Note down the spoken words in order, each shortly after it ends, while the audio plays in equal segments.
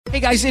Hey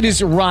guys, it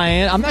is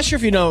Ryan. I'm not sure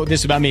if you know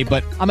this about me,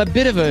 but I'm a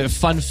bit of a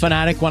fun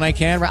fanatic when I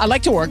can. I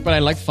like to work, but I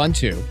like fun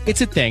too.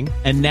 It's a thing.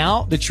 And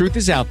now the truth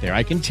is out there.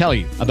 I can tell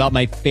you about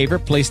my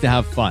favorite place to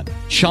have fun.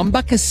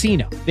 Chumba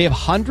Casino. They have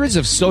hundreds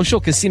of social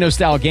casino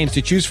style games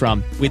to choose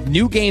from with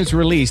new games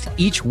released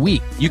each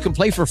week. You can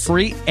play for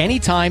free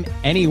anytime,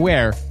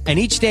 anywhere. And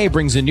each day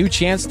brings a new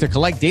chance to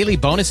collect daily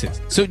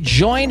bonuses. So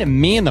join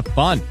me in the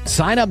fun.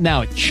 Sign up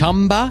now at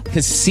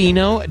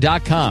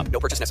ChumbaCasino.com. No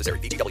purchase necessary.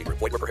 VGW.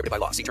 Void where prohibited by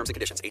law. See terms and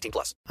conditions.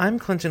 18+. I'm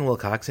Clinton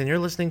Wilcox, and you're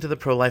listening to the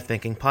Pro-Life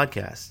Thinking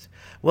Podcast.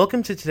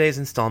 Welcome to today's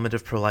installment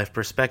of Pro-Life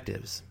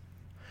Perspectives.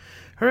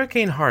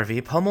 Hurricane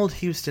Harvey pummeled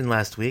Houston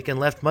last week and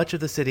left much of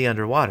the city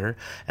underwater,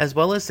 as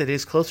well as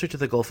cities closer to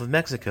the Gulf of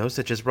Mexico,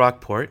 such as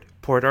Rockport,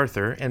 Port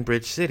Arthur, and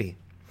Bridge City.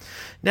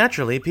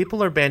 Naturally,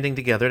 people are banding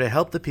together to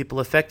help the people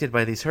affected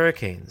by these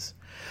hurricanes.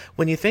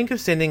 When you think of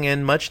sending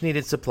in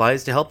much-needed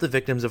supplies to help the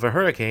victims of a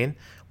hurricane,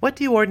 what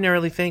do you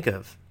ordinarily think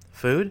of?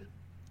 Food?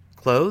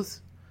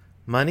 Clothes?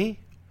 Money?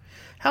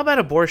 How about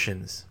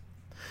abortions?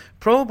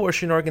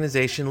 Pro-abortion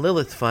organization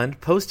Lilith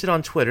Fund posted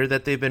on Twitter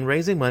that they've been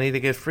raising money to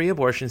give free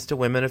abortions to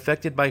women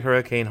affected by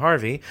Hurricane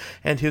Harvey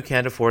and who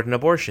can't afford an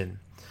abortion.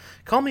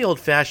 Call me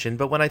old-fashioned,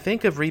 but when I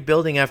think of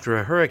rebuilding after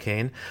a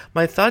hurricane,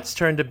 my thoughts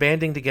turn to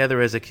banding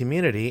together as a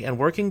community and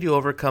working to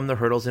overcome the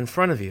hurdles in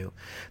front of you.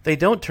 They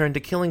don't turn to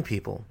killing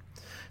people.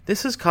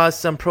 This has caused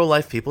some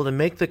pro-life people to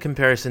make the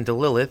comparison to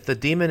Lilith, the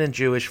demon in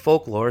Jewish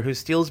folklore who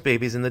steals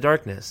babies in the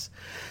darkness.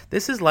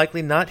 This is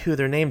likely not who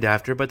they're named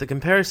after, but the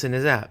comparison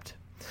is apt.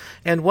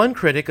 And one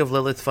critic of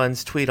Lilith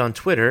Fund's tweet on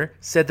Twitter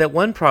said that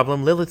one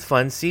problem Lilith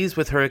Fund sees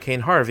with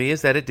Hurricane Harvey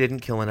is that it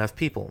didn't kill enough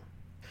people.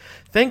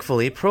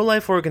 Thankfully,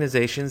 pro-life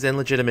organizations and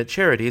legitimate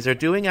charities are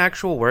doing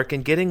actual work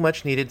and getting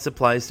much-needed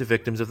supplies to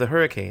victims of the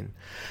hurricane.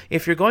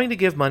 If you're going to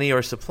give money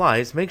or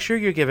supplies, make sure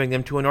you're giving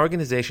them to an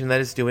organization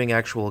that is doing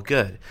actual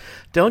good.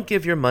 Don't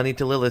give your money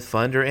to Lilith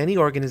Fund or any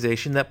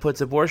organization that puts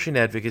abortion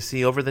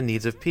advocacy over the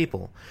needs of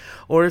people.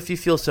 Or if you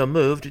feel so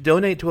moved,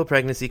 donate to a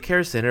pregnancy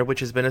care center which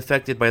has been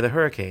affected by the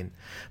hurricane.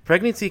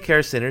 Pregnancy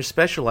care centers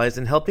specialize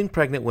in helping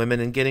pregnant women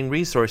and getting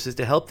resources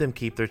to help them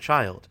keep their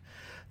child.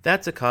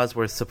 That's a cause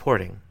worth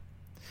supporting.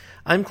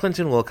 I'm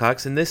Clinton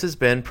Wilcox, and this has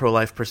been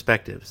Pro-Life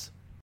Perspectives.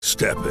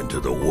 Step into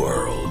the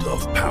world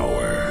of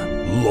power,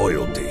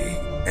 loyalty,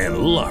 and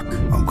luck.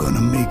 I'm gonna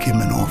make him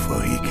an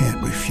offer he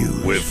can't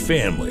refuse. With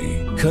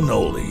family,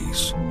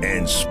 cannolis,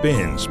 and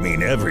spins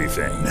mean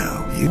everything.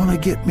 Now, you wanna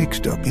get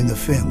mixed up in the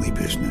family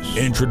business.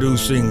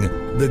 Introducing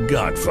The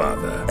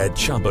Godfather at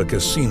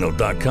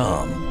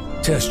ChumbaCasino.com.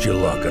 Test your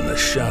luck in the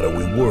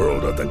shadowy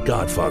world of The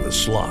Godfather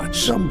slot.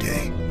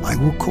 Someday, I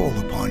will call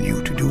upon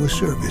you to do a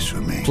service for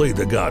me. Play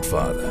The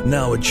Godfather,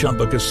 now at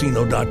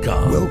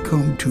ChumbaCasino.com.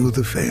 Welcome to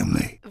the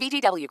family.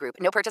 VGW Group.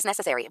 No purchase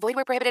necessary. Void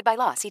where prohibited by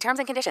law. See terms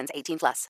and conditions. 18+.